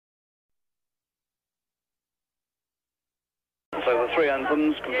So the three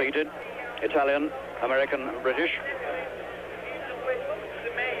anthems completed: Italian, American and British.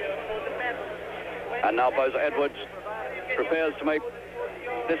 And now Boza Edwards prepares to make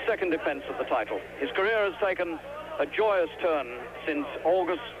this second defense of the title. His career has taken a joyous turn since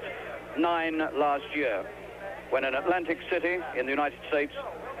August 9 last year, when in Atlantic City in the United States,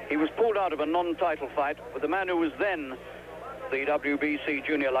 he was pulled out of a non-title fight with the man who was then the WBC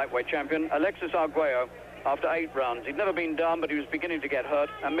junior lightweight champion, Alexis Arguello, after 8 rounds. He'd never been down, but he was beginning to get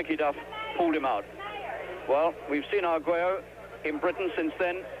hurt, and Mickey Duff pulled him out. Well, we've seen Arguello in Britain since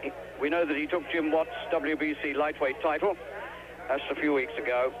then. We know that he took Jim Watt's WBC lightweight title just a few weeks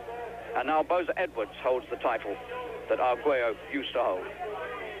ago, and now Boza Edwards holds the title that Arguello used to hold.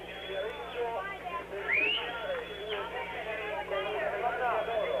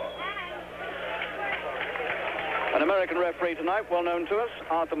 An American referee tonight, well known to us,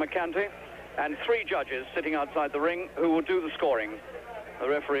 Arthur McCanty, and 3 judges sitting outside the ring who will do the scoring. The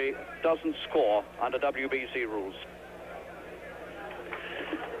referee doesn't score under WBC rules.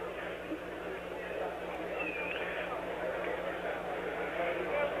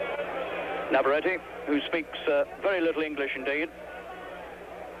 Navarrete, who speaks very little English indeed,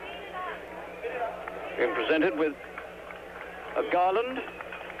 being presented with a garland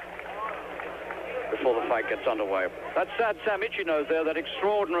before the fight gets underway. That sad Sam Itchy-Nose there, that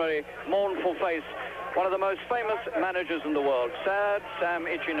extraordinary, mournful face, one of the most famous managers in the world, sad Sam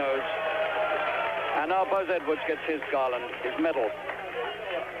Itchy-Nose. And now Boza Edwards gets his garland, his medal.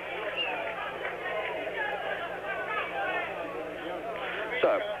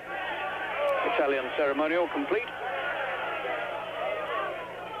 So, Italian ceremonial complete.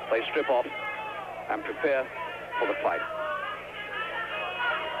 They strip off and prepare for the fight.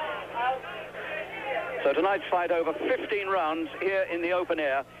 So tonight's fight over 15 rounds here in the open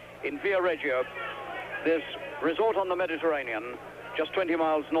air in Viareggio, this resort on the Mediterranean, just 20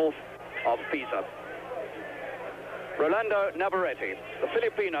 miles north of Pisa. Rolando Navarrete, the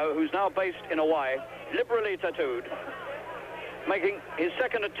Filipino who's now based in Hawaii, liberally tattooed, making his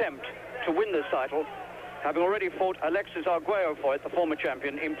second attempt to win this title, having already fought Alexis Arguello for it, the former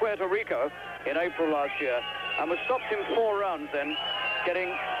champion, in Puerto Rico in April last year, and was stopped in 4 rounds then,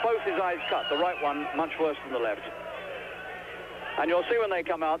 getting both his eyes cut, the right one much worse than the left. And you'll see when they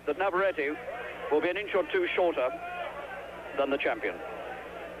come out that Navarrete will be an inch or 2 shorter than the champion.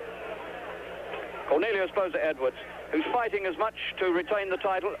 Cornelius Boza Edwards, who's fighting as much to retain the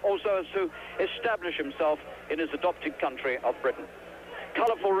title, also as to establish himself in his adopted country of Britain.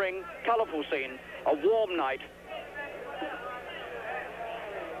 Colourful ring, colourful scene, a warm night,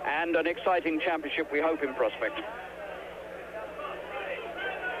 and an exciting championship, we hope, in prospect.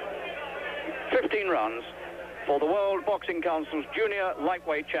 15 rounds for the World Boxing Council's Junior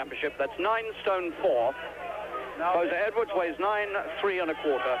Lightweight Championship. That's 9 stone 4. Boza Edwards weighs 9 3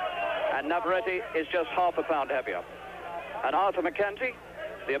 1/4, and Navarrete is just half a pound heavier. And Arthur McCanty,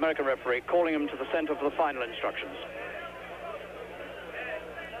 the American referee, calling him to the center for the final instructions.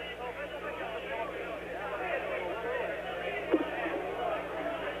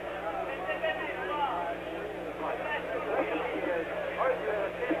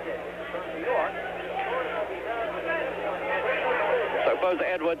 Boza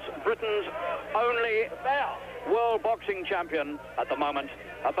Edwards, Britain's only world boxing champion at the moment,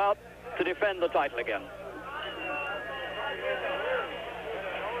 about to defend the title again.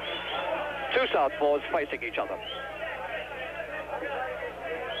 2 southpaws facing each other.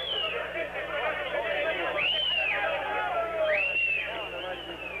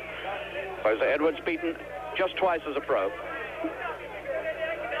 Boza Edwards beaten just twice as a pro.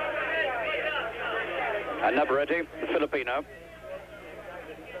 And Navarrete, the Filipino,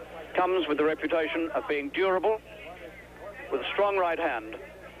 comes with the reputation of being durable, with a strong right hand,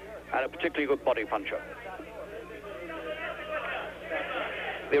 and a particularly good body puncher.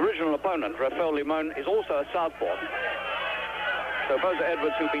 The original opponent, Rafael Limon, is also a southpaw. So Boza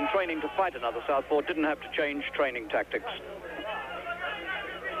Edwards, who'd been training to fight another southpaw, didn't have to change training tactics.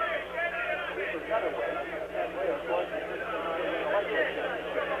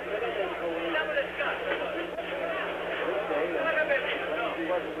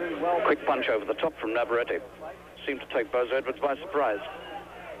 Quick punch over the top from Navarrete. Seemed to take Boza Edwards by surprise.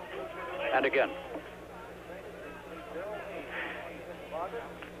 And again.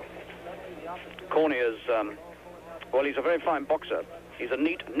 Corny is, well, he's a very fine boxer. He's a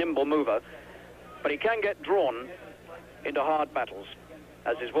neat, nimble mover, but he can get drawn into hard battles,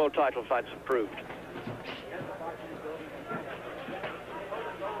 as his world title fights have proved.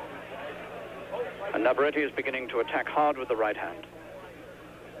 And Navarrete is beginning to attack hard with the right hand.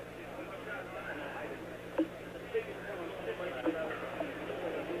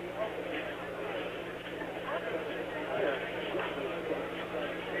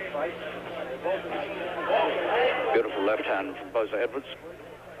 from Boza Edwards.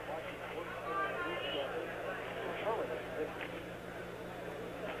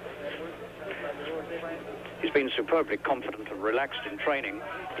 He's been superbly confident and relaxed in training,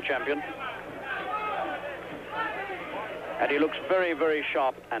 the champion. And he looks very, very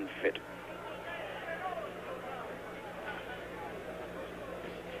sharp and fit.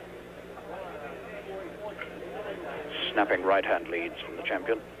 Snapping right-hand leads from the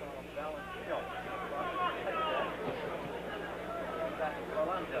champion.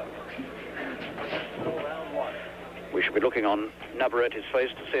 We should be looking on Navarrete's face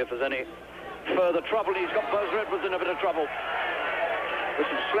to see if there's any further trouble. He's got Boza Edwards in a bit of trouble with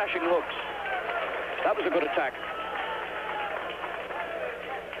some slashing hooks. That was a good attack.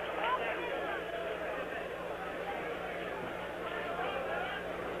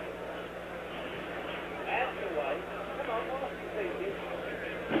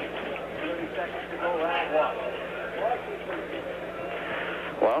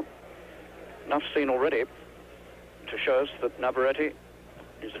 Well, enough seen already to show us that Navarrete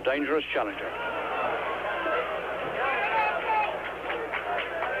is a dangerous challenger.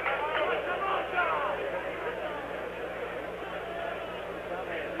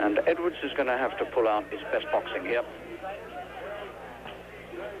 And Edwards is going to have to pull out his best boxing here.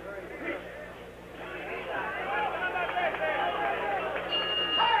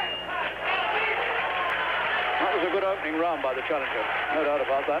 That was a good opening round by the challenger, no doubt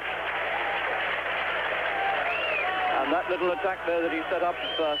about that. And that little attack there that he set up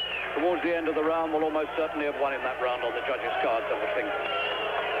towards the end of the round will almost certainly have won in that round on the judges' cards, I would think.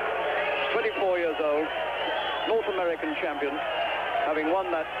 24 years old, North American champion, having won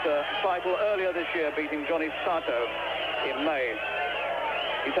that title earlier this year, beating Johnny Sato in May.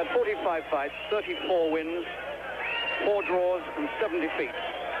 He's had 45 fights, 34 wins, 4 draws and 7 defeats.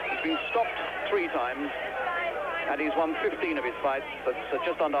 He's been stopped 3 times, and he's won 15 of his fights. That's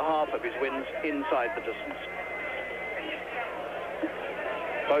just under half of his wins inside the distance.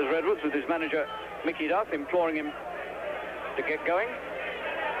 Boza Edwards with his manager Mickey Duff imploring him to get going.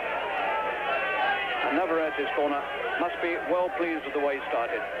 And Navarrete's corner must be well pleased with the way he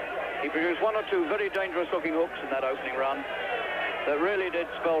started. He produced 1 or 2 very dangerous looking hooks in that opening round that really did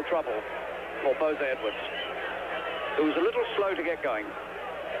spell trouble for Boza Edwards, who was a little slow to get going.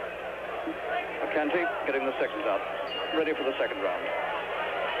 McCanty getting the seconds out, ready for the second round.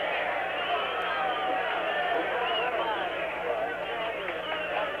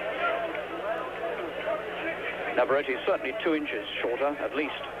 Navarrete is certainly 2 inches shorter, at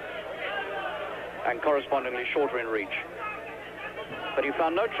least, and correspondingly shorter in reach. But he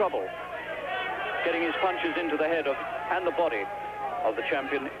found no trouble getting his punches into the head and the body of the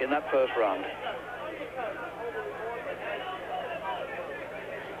champion in that first round.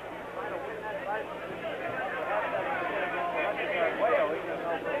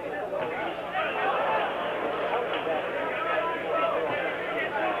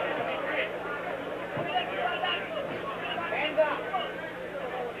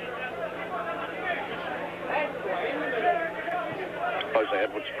 Boza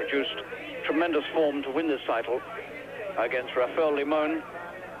Edwards produced tremendous form to win this title against Rafael Limon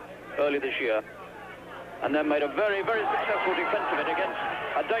early this year, and then made a very, very successful defense of it against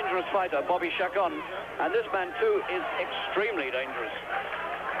a dangerous fighter, Bobby Chacon. And this man, too, is extremely dangerous.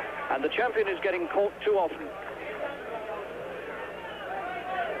 And the champion is getting caught too often.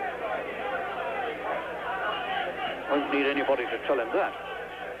 Won't need anybody to tell him that.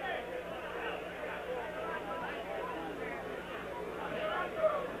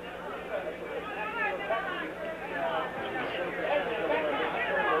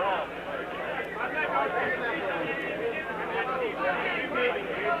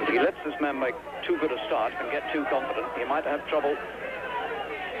 If he lets this man make too good a start and get too confident, he might have trouble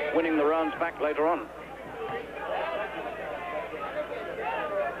winning the rounds back later on.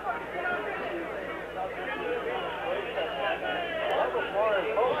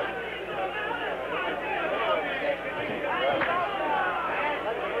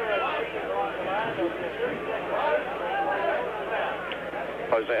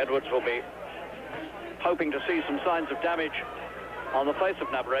 Boza Edwards will be hoping to see some signs of damage on the face of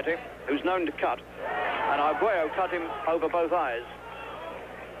Navarrete, who's known to cut. And Arguello cut him over both eyes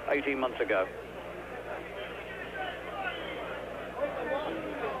 18 months ago.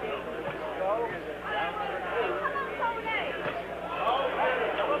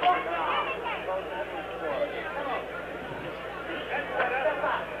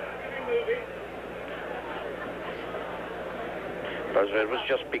 Boza Edwards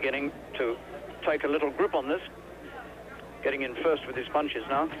just beginning to take a little grip on this, getting in first with his punches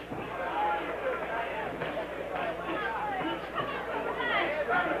now.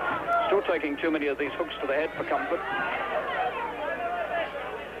 Still taking too many of these hooks to the head for comfort.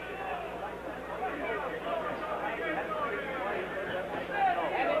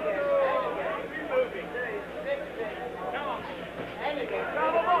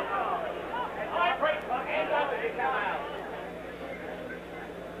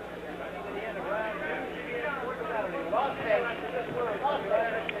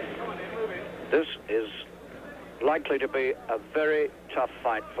 This is likely to be a very tough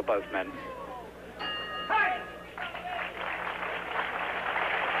fight for both men.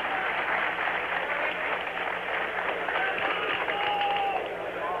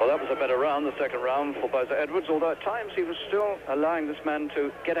 Well, that was a better round, the second round for Boza Edwards, although at times he was still allowing this man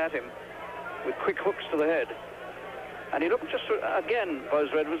to get at him with quick hooks to the head. And he looked just, again,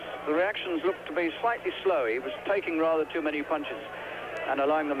 Boza Edwards, the reactions looked to be slightly slow. He was taking rather too many punches and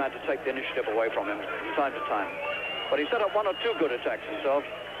allowing the man to take the initiative away from him from time to time. But he set up one or two good attacks himself,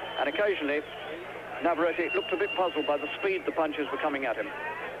 and occasionally Navarrete looked a bit puzzled by the speed the punches were coming at him.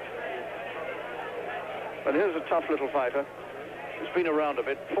 But here's a tough little fighter. He's been around a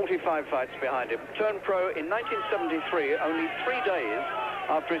bit, 45 fights behind him. Turned pro in 1973, only 3 days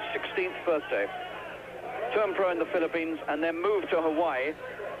after his 16th birthday. Turned pro in the Philippines and then moved to Hawaii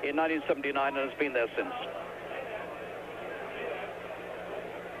in 1979 and has been there since.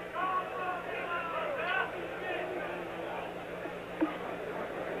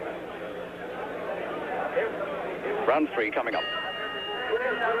 Round 3 coming up.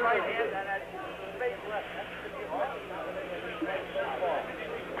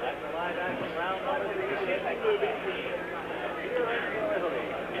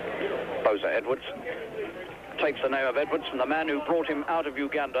 Boza Edwards takes the name of Edwards from the man who brought him out of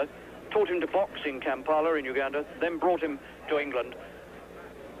Uganda, taught him to box in Kampala in Uganda, then brought him to England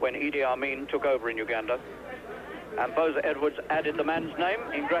when Idi Amin took over in Uganda. And Boza Edwards added the man's name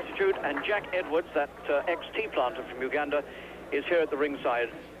in gratitude, and Jack Edwards, that ex-tea planter from Uganda, is here at the ringside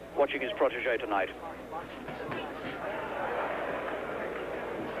watching his protege tonight.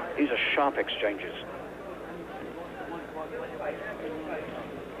 These are sharp exchanges.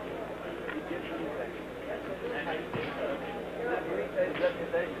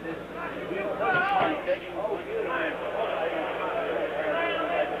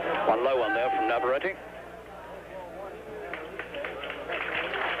 One low one there from Navarrete.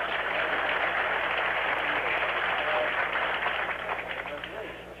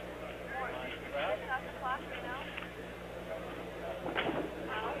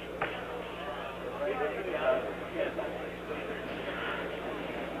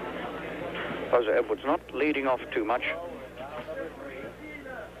 Boza Edwards not leading off too much.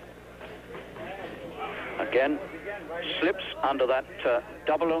 Again, slips under that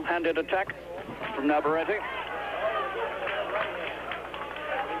double-handed attack from Navarrete.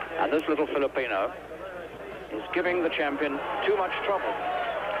 And this little Filipino is giving the champion too much trouble.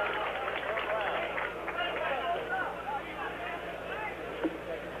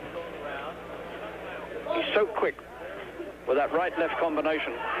 He's so quick with that right-left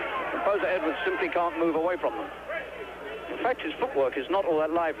combination. And Boza Edwards simply can't move away from them. In fact, his footwork is not all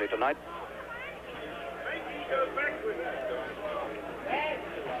that lively tonight.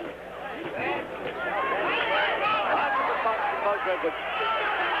 Boza Edwards.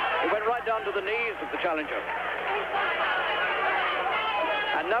 He went right down to the knees of the challenger.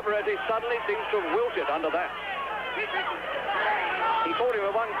 And Navarrete suddenly seems to have wilted under that. He caught him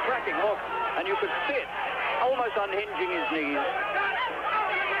with one cracking hook, and you could see it almost unhinging his knees.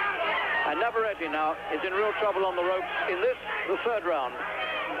 And Navarrete now is in real trouble on the ropes in this, the third round.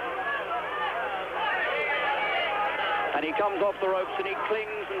 And he comes off the ropes and he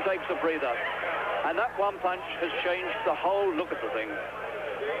clings and takes a breather. And that one punch has changed the whole look at the thing.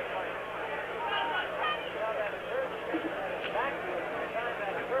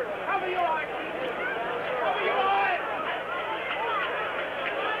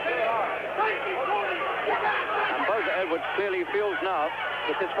 And Boza Edwards clearly feels now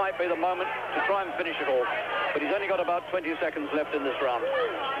that this might be the moment to try and finish it all. But he's only got about 20 seconds left in this round.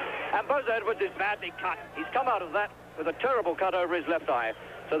 And Boza Edwards is badly cut. He's come out of that with a terrible cut over his left eye.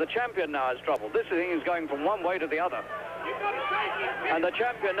 So the champion now has trouble. This thing is going from one way to the other. And the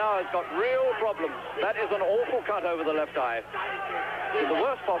champion now has got real problems. That is an awful cut over the left eye. It's in the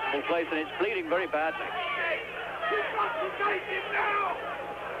worst possible place, and it's bleeding very badly.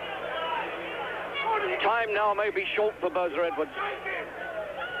 Time now may be short for Boza Edwards.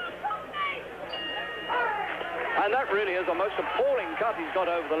 And that really is the most appalling cut he's got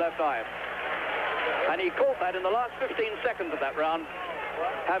over the left eye. And he caught that in the last 15 seconds of that round.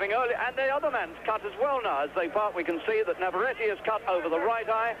 having early, and the other man's cut as well now. As they part, we can see that Navarrete is cut over the right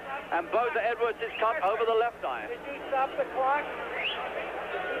eye, and Boza Edwards is cut over the left eye. Did you stop the clock?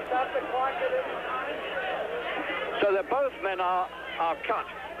 Did you stop the clock at any time? So that both men are cut,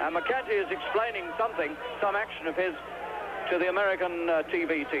 and McCanty is explaining something, some action of his, to the American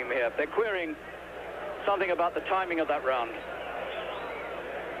TV team here. They're querying something about the timing of that round.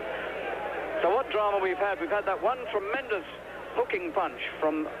 So what drama we've had? We've had that one tremendous hooking punch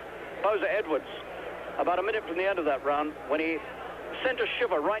from Boza Edwards about a minute from the end of that round when he sent a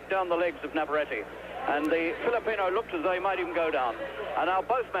shiver right down the legs of Navarrete, and the Filipino looked as though he might even go down. And now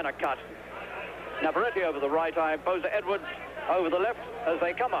both men are cut. Navarrete over the right eye, Boza Edwards over the left as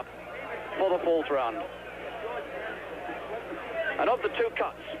they come up for the fourth round. And of the two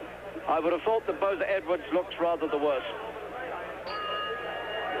cuts, I would have thought that Boza Edwards looks rather the worst.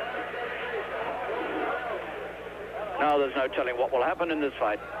 Now there's no telling what will happen in this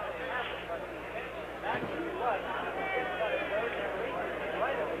fight.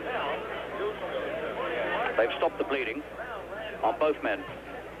 They've stopped the bleeding on both men.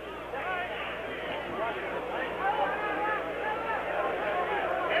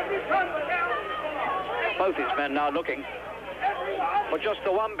 Both these men now looking for just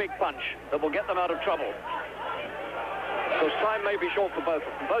the one big punch that will get them out of trouble. Because time may be short for both of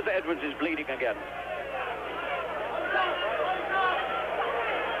them. Boza Edwards is bleeding again.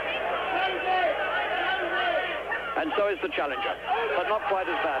 And so is the challenger, but not quite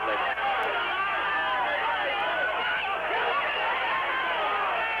as badly.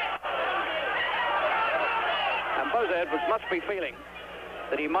 And Boza Edwards must be feeling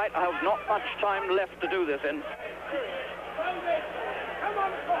that he might have not much time left to do this in.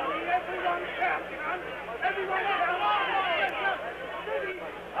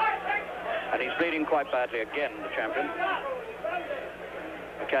 And he's bleeding quite badly again, the champion.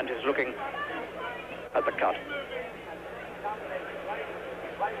 McCanty is looking at the cut.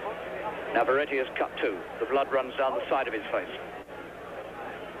 Navarrete is cut too. The blood runs down the side of his face.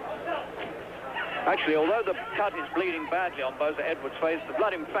 Actually, although the cut is bleeding badly on Boza Edwards' face, the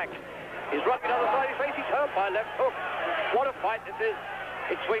blood, in fact, is running down the side of his face. He's hurt by a left hook. What a fight this is.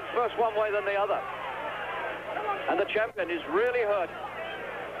 It swings first one way, then the other. And the champion is really hurt.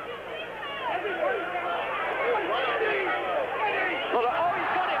 Oh,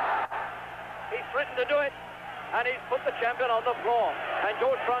 he's got him. He's threatened to do it. And he's put the champion on the floor. And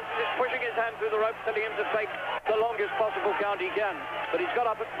George Francis is pushing his hand through the ropes, telling him to take the longest possible count he can. But he's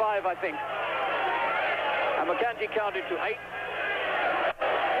got up at 5, I think. And McCanty counted to 8.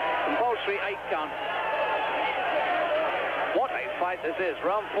 Compulsory 8 count. What a fight this is.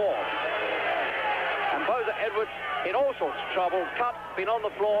 Round 4. And Boza Edwards in all sorts of trouble. Cut, been on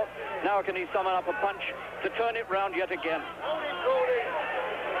the floor. Now can he summon up a punch to turn it round yet again?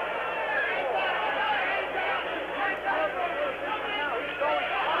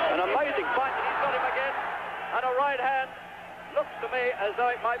 An amazing fight, and he's got him again. And a right hand looks to me as though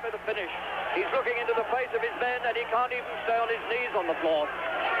it might be the finish. He's looking into the face of his men, and he can't even stay on his knees on the floor.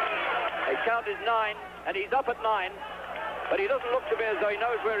 His count is 9, and he's up at 9. But he doesn't look to me as though he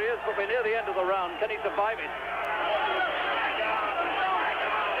knows where he is, but we're near the end of the round. Can he survive it?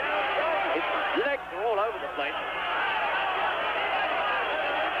 His legs are all over the place.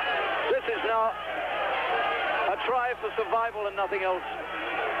 This is now a try for survival and nothing else.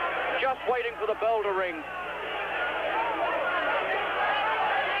 Just waiting for the bell to ring.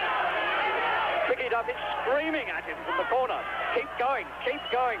 Pick it up, it's screaming at him from the corner. Keep going, keep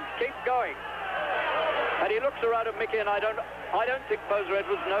going, keep going. And he looks around at Mickey, and I don't think Boza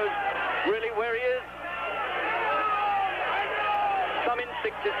Edwards knows really where he is. Some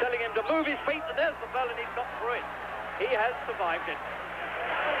instinct is telling him to move his feet, and there's the bell, and he's got through it. He has survived it.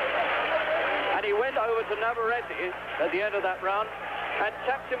 And he went over to Navarrete at the end of that round and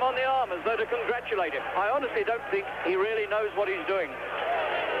tapped him on the arm as though to congratulate him. I honestly don't think he really knows what he's doing.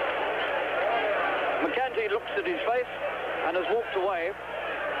 McCanty looks at his face and has walked away.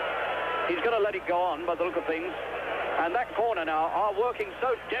 He's going to let it go on by the look of things. And that corner now are working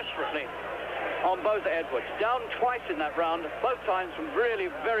so desperately on Boza Edwards. Down twice in that round, both times from really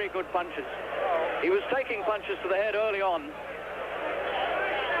very good punches. He was taking punches to the head early on.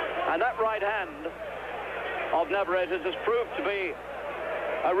 And that right hand of Navarrete has proved to be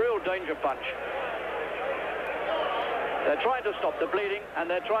a real danger punch. They're trying to stop the bleeding, and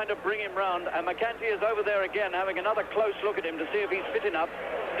they're trying to bring him round. And McCanty is over there again, having another close look at him to see if he's fit enough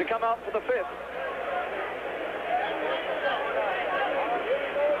to come out for the 5th.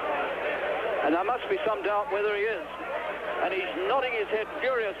 And there must be some doubt whether he is. And he's nodding his head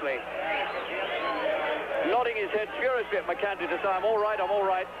furiously. nodding his head furiously at McCanty to say, I'm all right,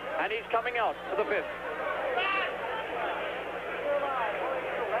 and he's coming out for the 5th.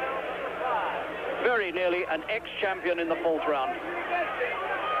 Very nearly an ex-champion in the 4th round.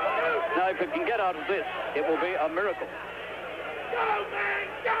 Now, if it can get out of this, it will be a miracle. Go, man,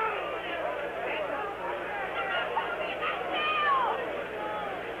 go!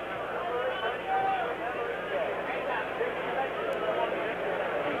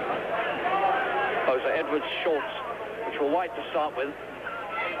 Boza Edwards' shorts, which were white to start with,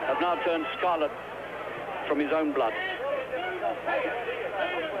 have now turned scarlet from his own blood.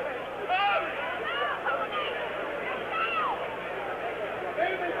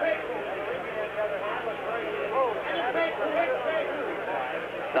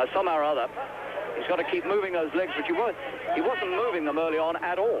 Now, somehow or other, he's got to keep moving those legs, which he wasn't moving them early on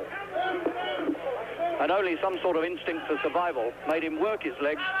at all. And only some sort of instinct for survival made him work his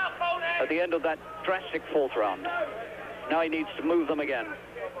legs at the end of that drastic 4th round. Now he needs to move them again.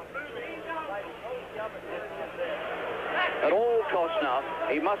 At all costs now,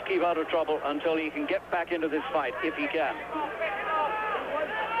 he must keep out of trouble until he can get back into this fight, if he can.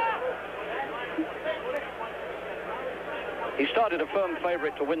 He started a firm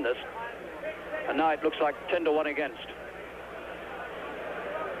favourite to win this, and now it looks like 10-1 against.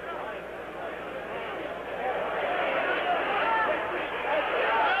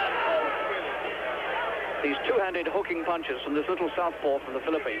 These two-handed hooking punches from this little southpaw from the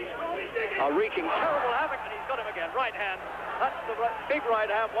Philippines are wreaking terrible havoc, and he's got him again. Right hand. That's the big right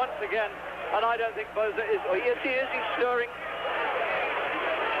hand once again, and I don't think Boza is... Oh, yes, he is. He's stirring.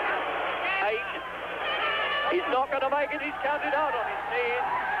 8. He's not going to make it. He's counted out on his knees.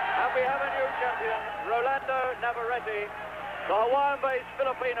 And we have a new champion, Rolando Navarrete, the Hawaiian-based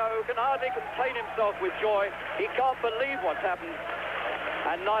Filipino who can hardly contain himself with joy. He can't believe what's happened.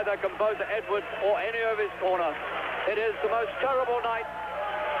 And neither can Boza Edwards or any of his corner. It is the most terrible night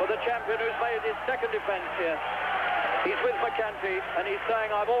for the champion who's made his 2nd defense here. He's with McCanty, and he's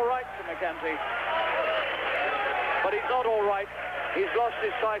saying, I'm all right to McCanty. But he's not all right. He's lost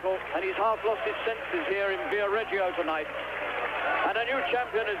his title, and he's half lost his senses here in Viareggio tonight. And a new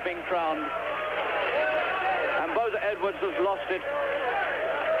champion has been crowned. And Boza Edwards has lost it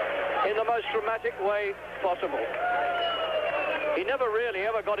in the most dramatic way possible. He never really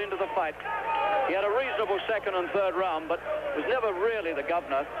ever got into the fight. He had a reasonable 2nd and 3rd round, but was never really the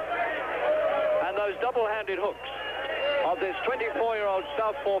governor. And those double-handed hooks of this 24-year-old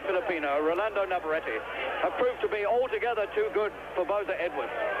southpaw Filipino, Rolando Navarrete, have proved to be altogether too good for Boza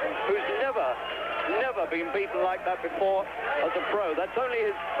Edwards, who's never been beaten like that before as a pro. That's only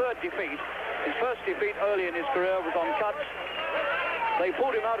his 3rd defeat. His first defeat early in his career was on cuts. They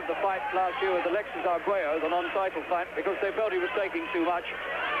pulled him out of the fight last year with Alexis Arguello, the non-title fight, because they felt he was taking too much.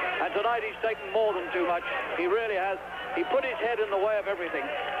 And tonight he's taken more than too much. He really has. He put his head in the way of everything.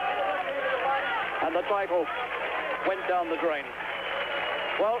 And the title went down the drain.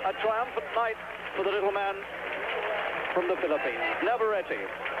 Well, a triumphant night for the little man from the Philippines, Navarrete,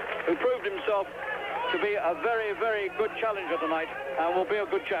 who proved himself to be a very, very good challenger tonight and will be a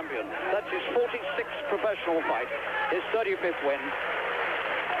good champion. That's his 46th professional fight, his 35th win.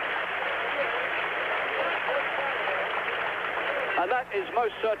 And that is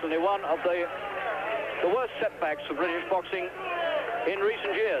most certainly one of the worst setbacks for British boxing in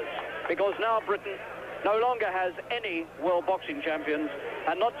recent years, because now Britain no longer has any world boxing champions,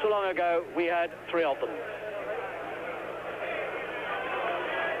 and not so long ago we had 3 of them.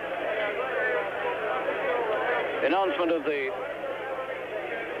 The announcement of the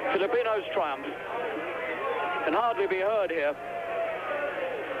Filipinos' triumph can hardly be heard here.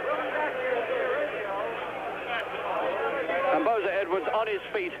 And Boza Edwards on his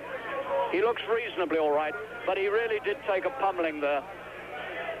feet. He looks reasonably all right, but he really did take a pummeling there.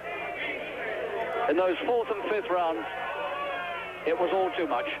 In those 4th and 5th rounds, it was all too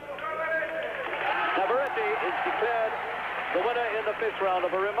much. Navarrete is declared the winner in the 5th round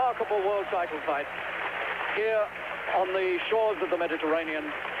of a remarkable world title fight here on the shores of the Mediterranean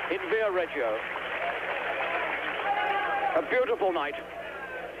in Viareggio. A beautiful night,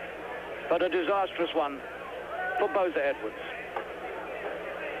 but a disastrous one for Boza Edwards.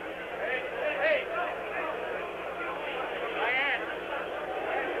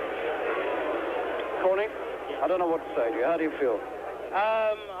 Corny, I don't know what to say to you. How do you feel?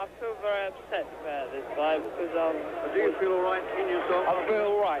 I feel very upset about this guy because Do you feel all right in yourself? I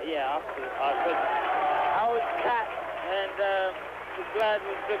feel all right, yeah. I was cat and the blood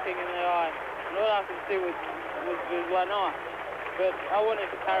was dripping in the eye, and all I could see was one eye. But I wanted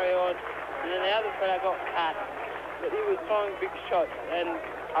to carry on, and then the other fella got cat, but he was throwing big shots, and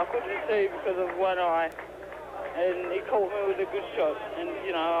I couldn't see because of one eye. and he caught me with a good shot, and,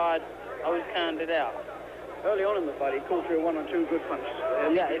 you know, I was counted out. Early on in the fight, he caught you one or two good punches.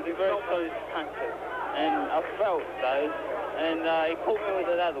 Yeah, he's a very solid puncher, and I felt those, and he caught me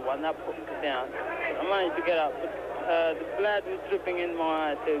with another one, that put me down. I managed to get up, but the blood was dripping in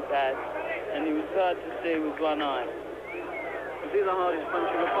my eye too bad, and he was hard to see with one eye. Was he the hardest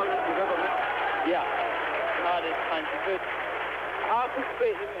punching opponent you've ever met? Yeah, hardest puncher, but I could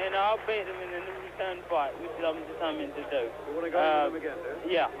beat him, and I'll beat him in the return fight, which I'm determined to do. You want to go with him again, do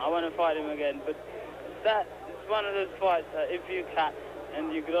you? Yeah, I want to fight him again, but that is one of those fights that if you cut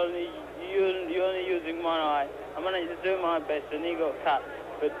and you're only using one eye, I managed to do my best, and he got cut,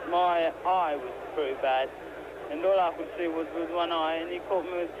 but my eye was pretty bad, and all I could see was with one eye, and he caught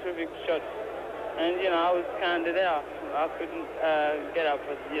me with terrific shots, and, you know, I was counted out. I couldn't get up,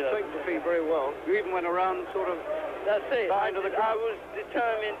 but, you know. Took the feet very well. You even went around sort of... That's it. I crowd. was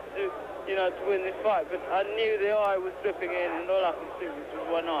determined to, you know, to win this fight, but I knew the eye was dripping in, and all I could see was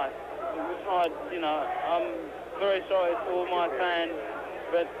one eye. It was hard, you know. I'm very sorry to all my fans,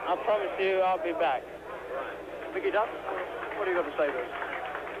 but I promise you I'll be back. Mickey Duff, what do you got to say to us?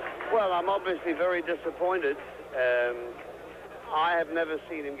 Well, I'm obviously very disappointed. I have never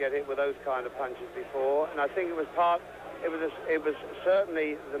seen him get hit with those kind of punches before, and I think it was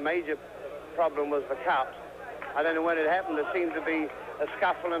certainly the major problem was the cut. I don't know when it happened. There seemed to be a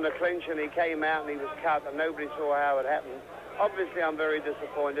scuffle and a clinch, and he came out and he was cut, and nobody saw how it happened. Obviously, I'm very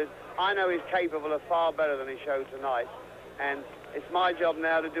disappointed. I know he's capable of far better than he showed tonight, and it's my job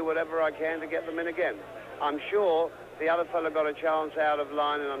now to do whatever I can to get them in again. I'm sure the other fellow got a chance out of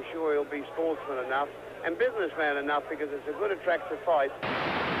line, and I'm sure he'll be sportsman enough and businessman enough, because it's a good, attractive fight.